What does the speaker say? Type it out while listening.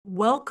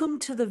Welcome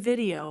to the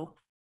video.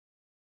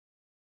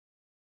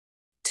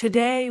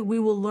 Today we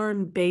will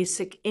learn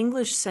basic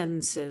English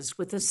sentences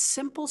with a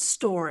simple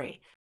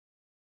story.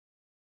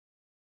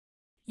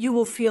 You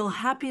will feel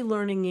happy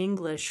learning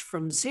English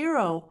from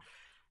zero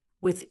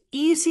with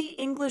easy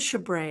English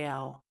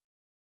Abraão.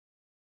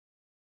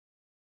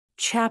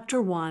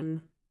 Chapter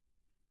 1: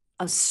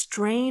 A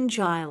Strange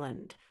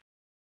Island.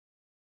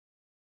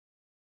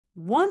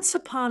 Once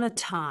upon a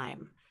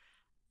time,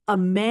 a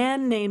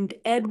man named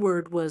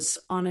Edward was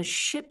on a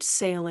ship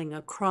sailing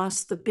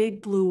across the big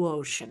blue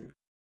ocean.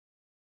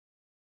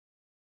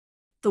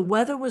 The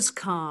weather was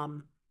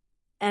calm,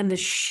 and the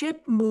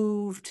ship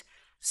moved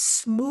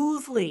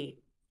smoothly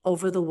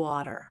over the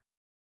water.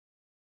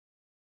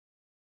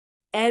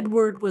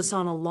 Edward was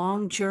on a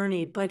long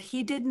journey, but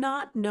he did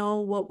not know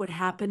what would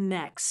happen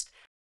next.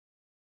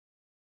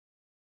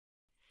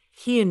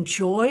 He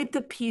enjoyed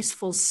the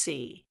peaceful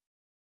sea.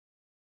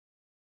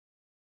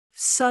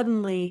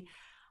 Suddenly,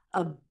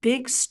 a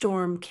big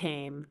storm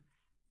came,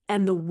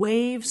 and the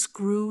waves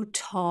grew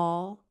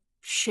tall,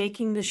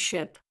 shaking the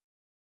ship.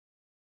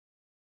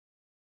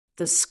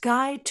 The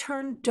sky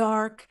turned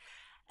dark,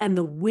 and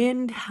the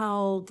wind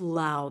howled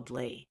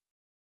loudly.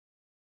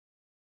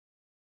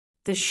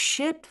 The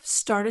ship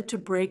started to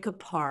break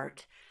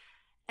apart,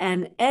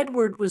 and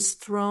Edward was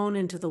thrown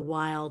into the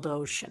wild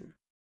ocean.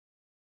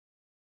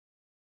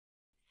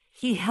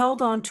 He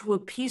held onto a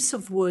piece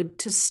of wood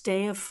to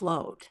stay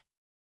afloat.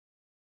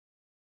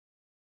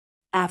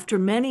 After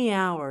many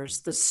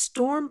hours, the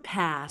storm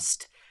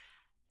passed,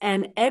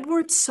 and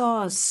Edward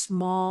saw a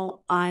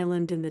small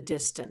island in the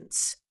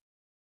distance.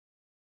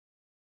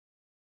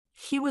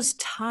 He was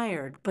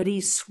tired, but he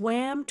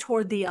swam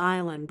toward the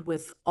island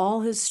with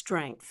all his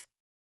strength.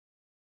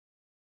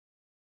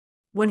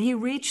 When he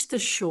reached the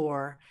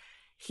shore,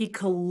 he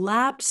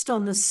collapsed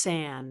on the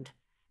sand,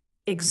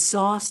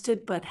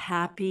 exhausted but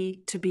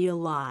happy to be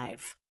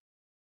alive.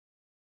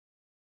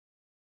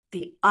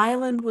 The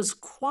island was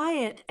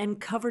quiet and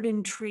covered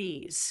in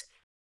trees.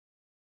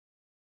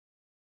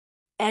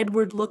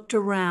 Edward looked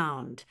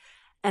around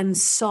and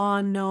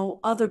saw no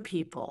other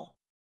people.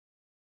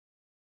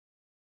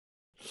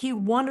 He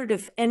wondered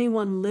if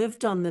anyone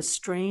lived on this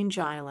strange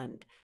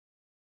island.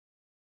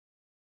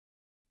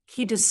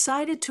 He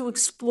decided to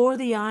explore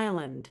the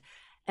island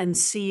and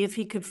see if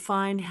he could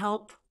find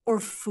help or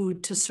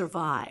food to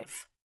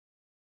survive.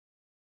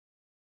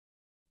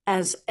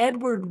 As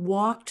Edward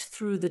walked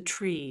through the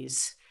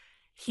trees,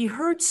 he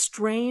heard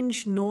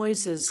strange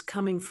noises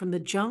coming from the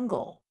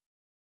jungle.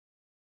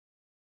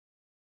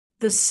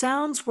 The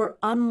sounds were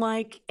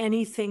unlike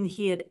anything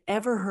he had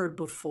ever heard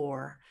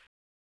before.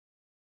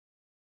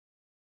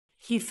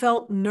 He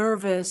felt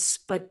nervous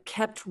but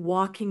kept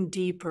walking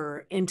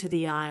deeper into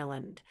the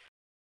island.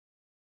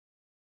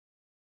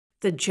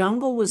 The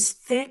jungle was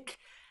thick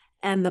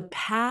and the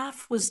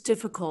path was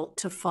difficult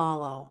to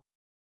follow.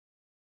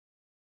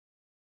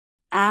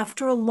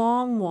 After a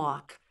long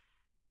walk,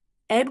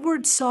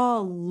 Edward saw a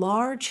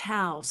large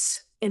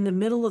house in the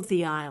middle of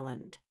the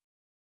island.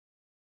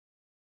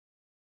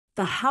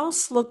 The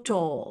house looked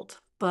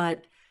old,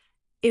 but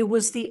it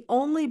was the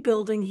only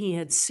building he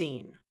had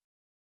seen.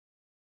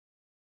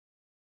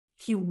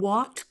 He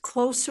walked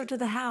closer to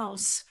the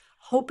house,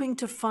 hoping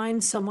to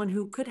find someone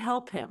who could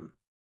help him.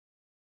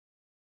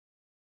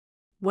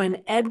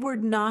 When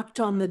Edward knocked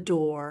on the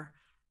door,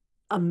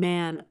 a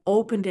man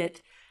opened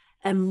it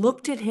and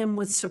looked at him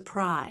with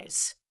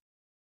surprise.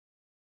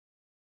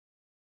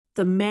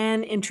 The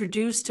man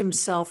introduced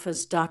himself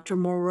as Dr.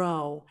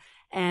 Moreau,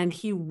 and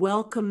he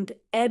welcomed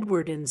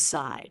Edward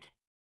inside.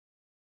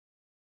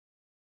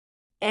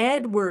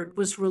 Edward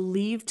was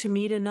relieved to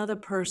meet another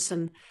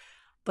person,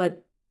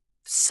 but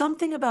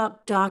something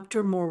about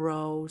Dr.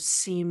 Moreau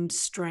seemed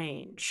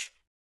strange.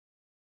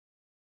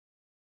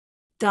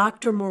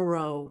 Dr.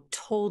 Moreau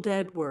told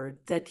Edward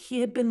that he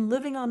had been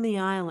living on the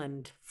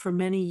island for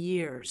many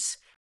years.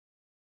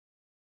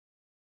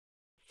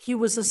 He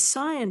was a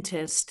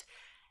scientist,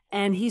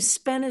 and he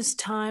spent his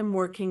time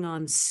working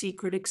on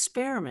secret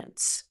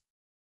experiments.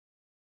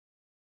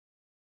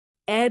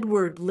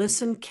 Edward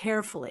listened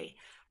carefully,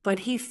 but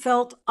he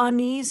felt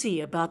uneasy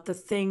about the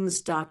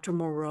things Dr.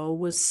 Moreau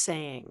was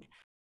saying.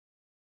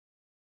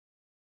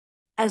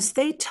 As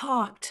they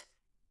talked,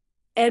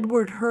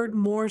 Edward heard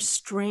more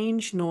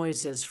strange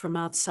noises from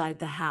outside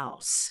the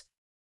house.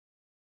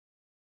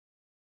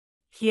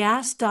 He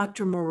asked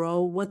Dr.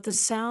 Moreau what the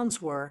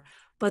sounds were,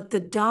 but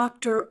the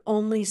doctor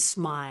only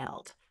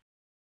smiled.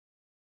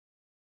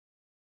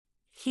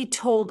 He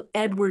told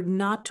Edward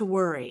not to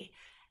worry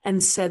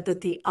and said that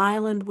the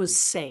island was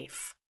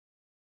safe.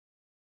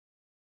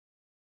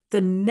 The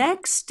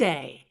next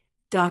day,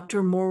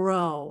 Dr.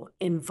 Moreau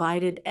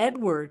invited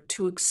Edward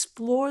to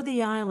explore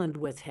the island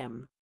with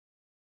him.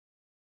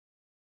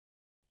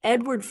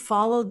 Edward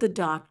followed the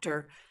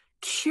doctor,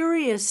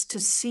 curious to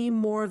see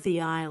more of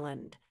the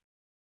island.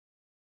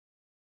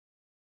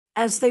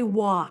 As they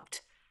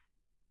walked,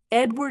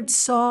 Edward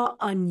saw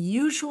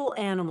unusual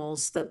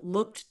animals that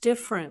looked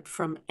different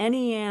from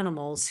any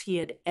animals he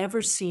had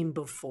ever seen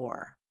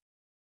before.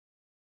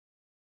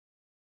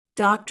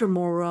 Dr.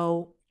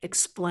 Moreau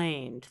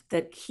explained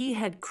that he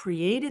had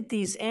created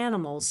these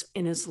animals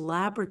in his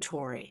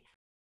laboratory.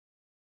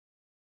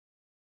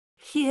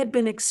 He had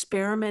been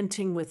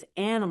experimenting with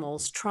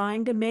animals,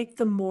 trying to make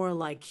them more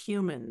like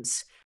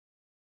humans.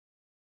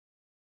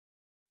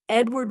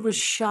 Edward was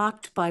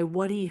shocked by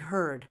what he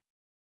heard.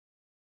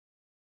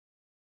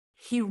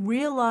 He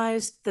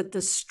realized that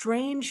the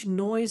strange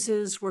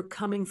noises were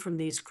coming from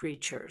these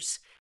creatures.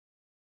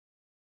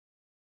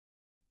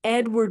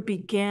 Edward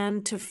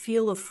began to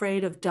feel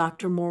afraid of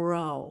Dr.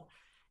 Moreau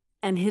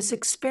and his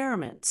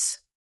experiments.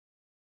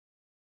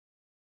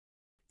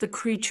 The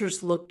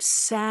creatures looked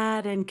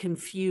sad and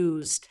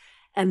confused,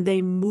 and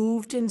they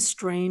moved in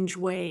strange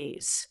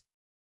ways.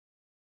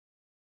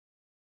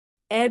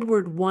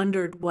 Edward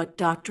wondered what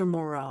Dr.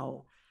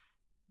 Moreau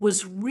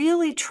was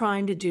really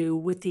trying to do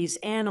with these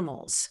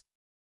animals.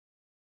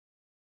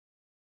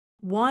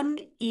 One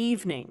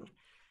evening,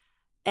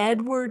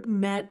 Edward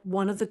met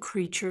one of the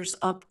creatures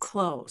up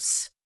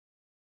close.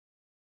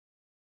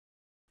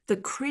 The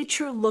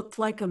creature looked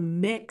like a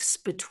mix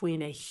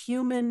between a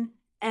human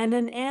and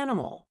an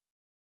animal.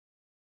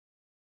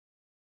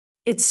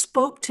 It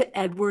spoke to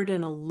Edward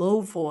in a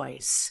low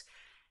voice,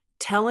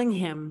 telling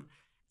him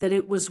that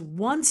it was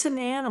once an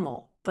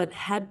animal but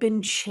had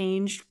been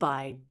changed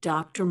by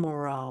Dr.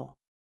 Moreau.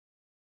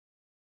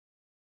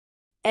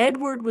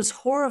 Edward was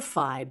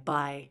horrified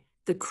by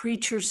the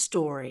creature's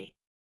story.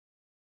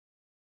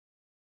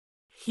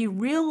 He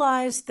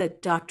realized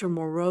that Dr.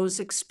 Moreau's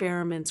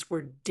experiments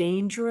were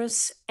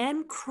dangerous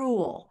and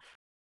cruel.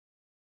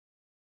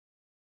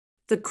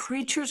 The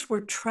creatures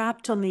were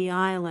trapped on the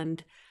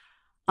island,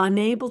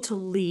 unable to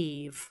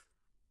leave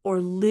or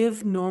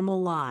live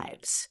normal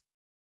lives.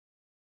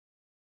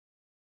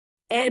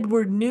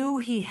 Edward knew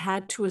he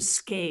had to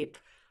escape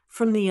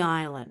from the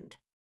island.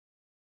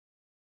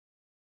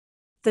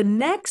 The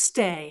next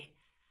day,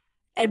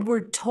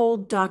 Edward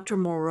told Dr.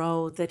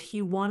 Moreau that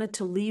he wanted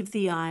to leave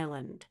the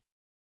island.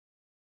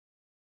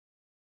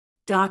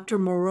 Dr.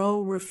 Moreau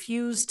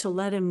refused to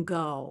let him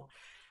go,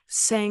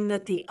 saying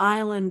that the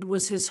island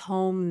was his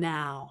home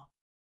now.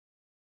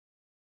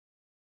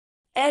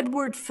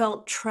 Edward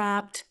felt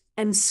trapped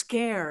and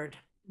scared,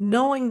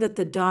 knowing that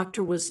the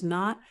doctor was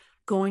not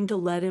going to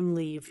let him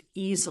leave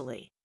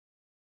easily.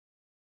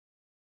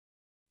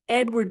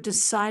 Edward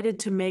decided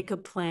to make a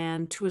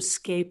plan to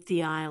escape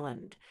the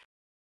island.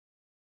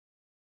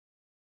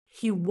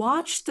 He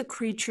watched the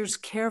creatures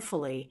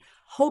carefully,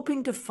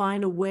 hoping to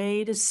find a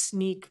way to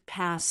sneak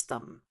past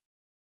them.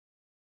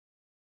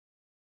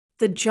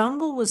 The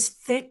jungle was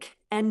thick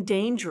and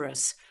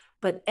dangerous,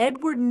 but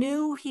Edward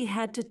knew he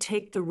had to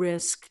take the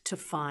risk to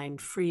find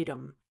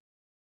freedom.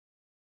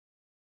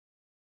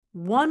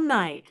 One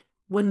night,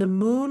 when the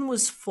moon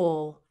was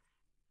full,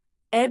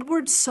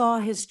 Edward saw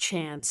his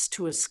chance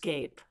to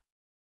escape.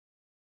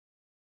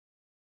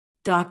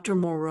 Dr.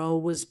 Moreau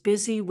was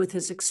busy with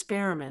his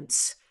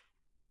experiments,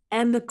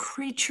 and the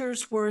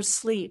creatures were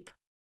asleep.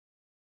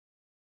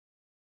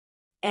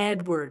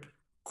 Edward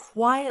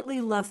quietly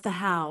left the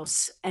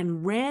house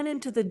and ran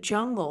into the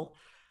jungle,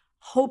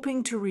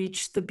 hoping to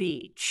reach the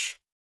beach.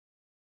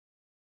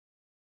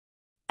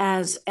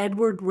 As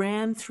Edward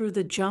ran through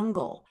the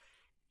jungle,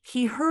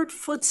 he heard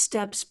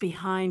footsteps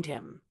behind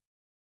him.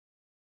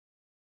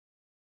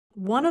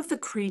 One of the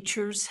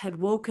creatures had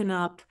woken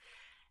up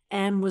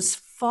and was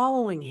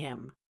following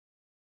him.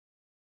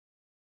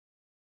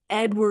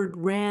 Edward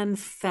ran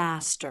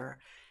faster,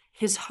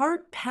 his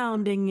heart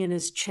pounding in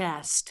his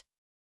chest.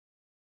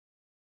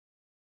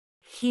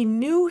 He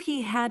knew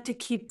he had to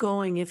keep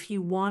going if he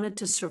wanted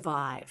to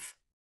survive.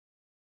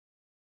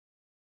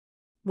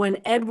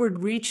 When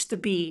Edward reached the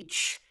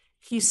beach,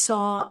 he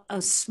saw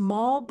a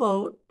small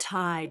boat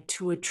tied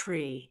to a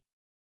tree.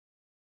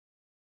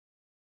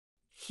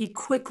 He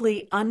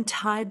quickly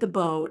untied the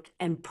boat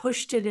and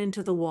pushed it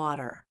into the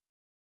water.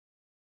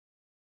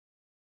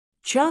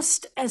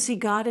 Just as he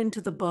got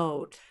into the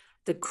boat,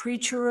 the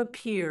creature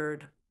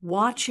appeared,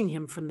 watching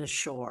him from the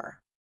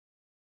shore.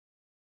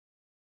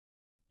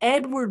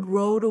 Edward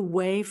rowed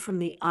away from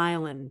the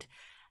island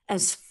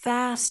as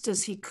fast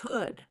as he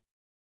could.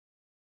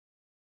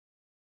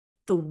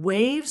 The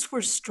waves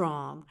were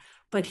strong,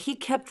 but he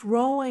kept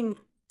rowing,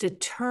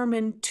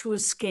 determined to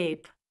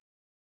escape.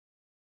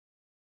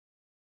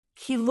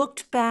 He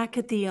looked back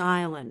at the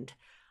island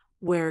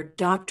where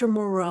Dr.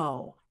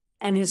 Moreau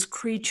and his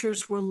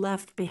creatures were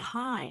left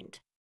behind.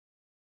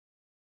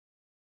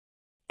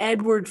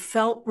 Edward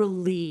felt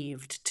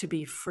relieved to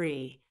be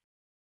free.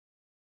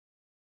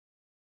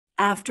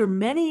 After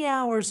many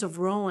hours of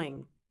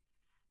rowing,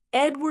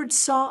 Edward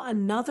saw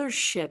another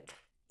ship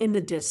in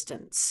the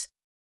distance.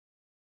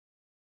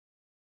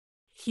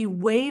 He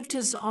waved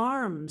his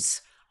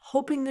arms,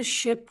 hoping the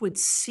ship would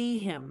see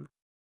him.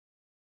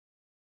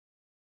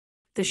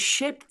 The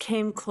ship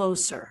came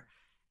closer,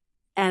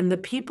 and the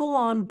people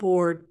on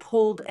board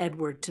pulled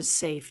Edward to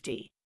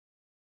safety.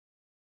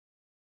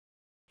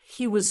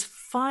 He was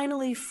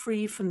finally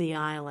free from the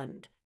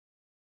island.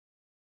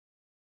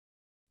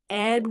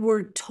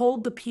 Edward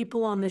told the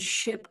people on the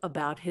ship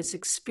about his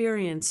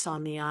experience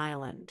on the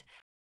island.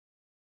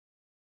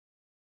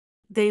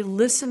 They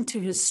listened to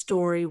his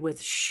story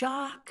with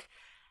shock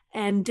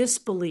and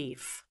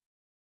disbelief.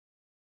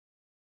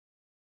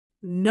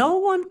 No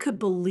one could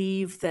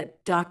believe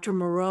that Dr.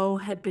 Moreau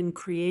had been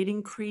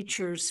creating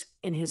creatures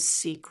in his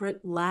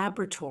secret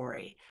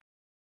laboratory.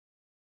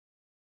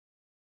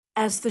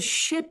 As the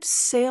ship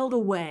sailed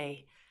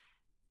away,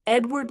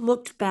 Edward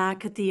looked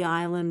back at the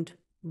island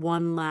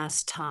one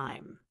last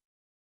time.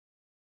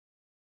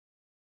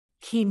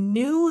 He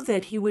knew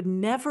that he would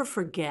never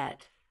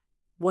forget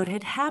what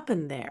had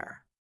happened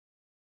there.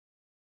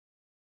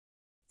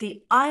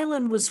 The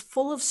island was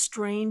full of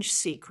strange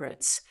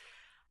secrets,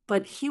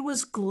 but he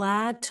was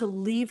glad to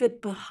leave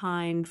it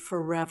behind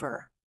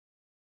forever.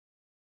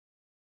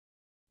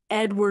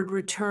 Edward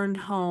returned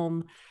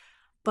home,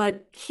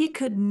 but he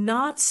could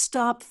not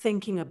stop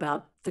thinking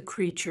about the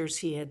creatures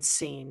he had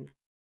seen.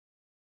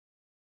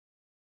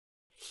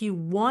 He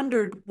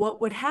wondered what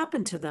would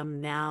happen to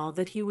them now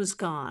that he was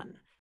gone.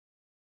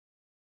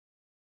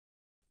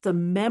 The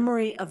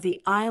memory of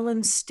the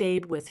island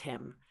stayed with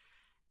him,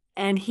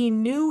 and he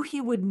knew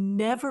he would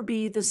never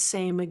be the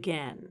same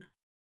again.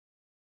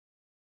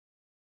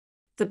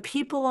 The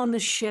people on the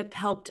ship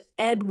helped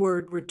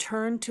Edward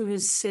return to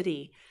his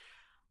city,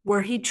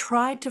 where he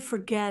tried to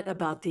forget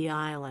about the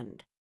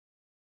island.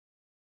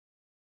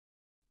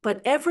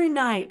 But every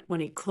night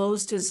when he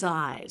closed his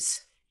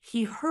eyes,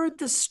 he heard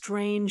the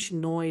strange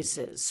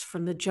noises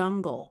from the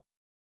jungle.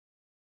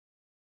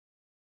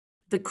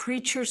 The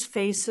creatures'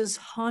 faces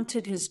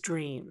haunted his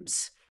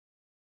dreams.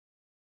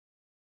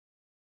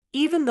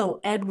 Even though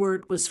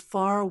Edward was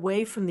far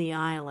away from the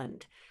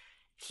island,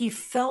 he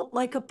felt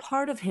like a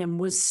part of him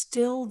was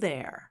still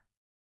there.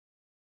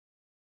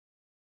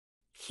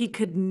 He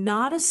could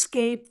not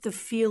escape the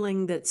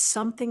feeling that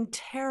something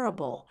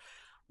terrible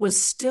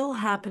was still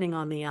happening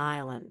on the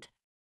island.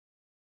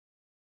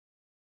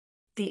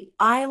 The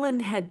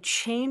island had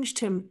changed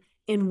him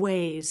in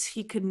ways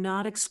he could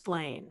not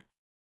explain.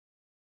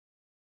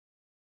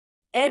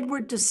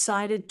 Edward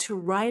decided to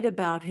write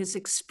about his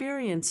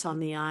experience on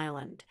the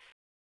island.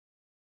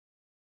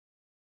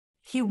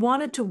 He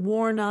wanted to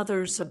warn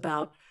others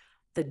about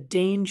the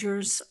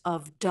dangers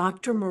of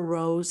Dr.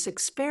 Moreau's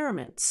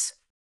experiments.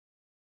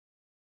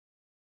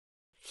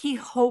 He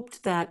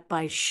hoped that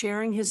by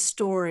sharing his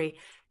story,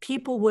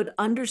 people would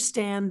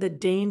understand the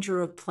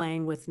danger of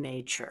playing with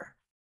nature.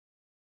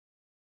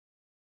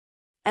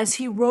 As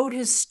he wrote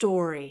his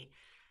story,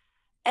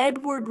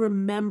 Edward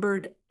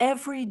remembered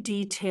every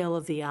detail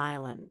of the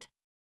island.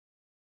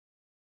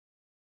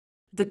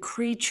 The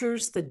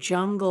creatures, the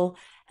jungle,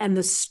 and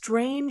the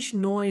strange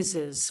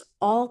noises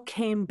all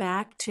came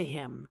back to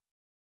him.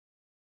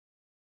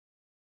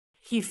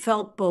 He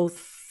felt both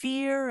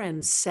fear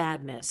and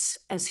sadness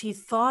as he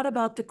thought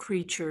about the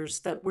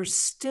creatures that were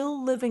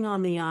still living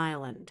on the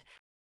island.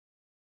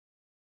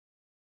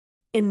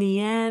 In the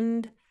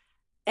end,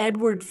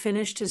 Edward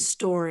finished his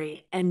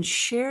story and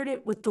shared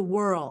it with the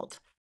world.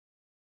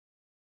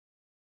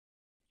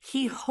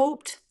 He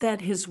hoped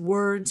that his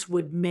words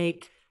would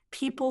make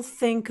people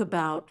think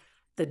about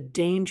the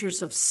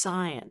dangers of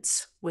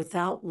science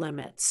without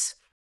limits.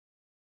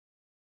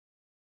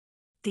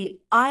 The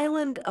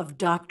island of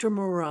Dr.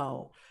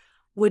 Moreau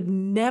would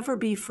never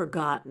be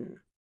forgotten.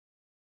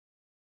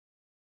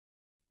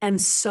 And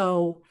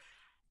so,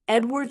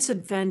 Edward's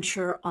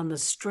adventure on the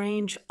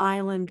strange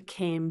island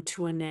came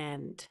to an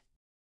end.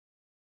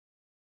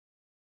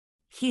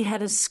 He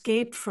had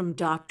escaped from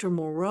Dr.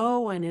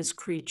 Moreau and his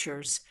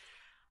creatures,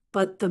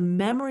 but the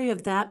memory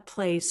of that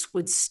place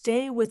would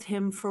stay with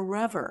him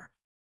forever.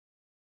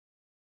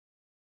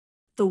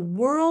 The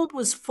world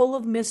was full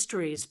of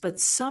mysteries, but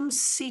some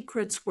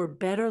secrets were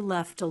better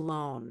left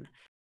alone.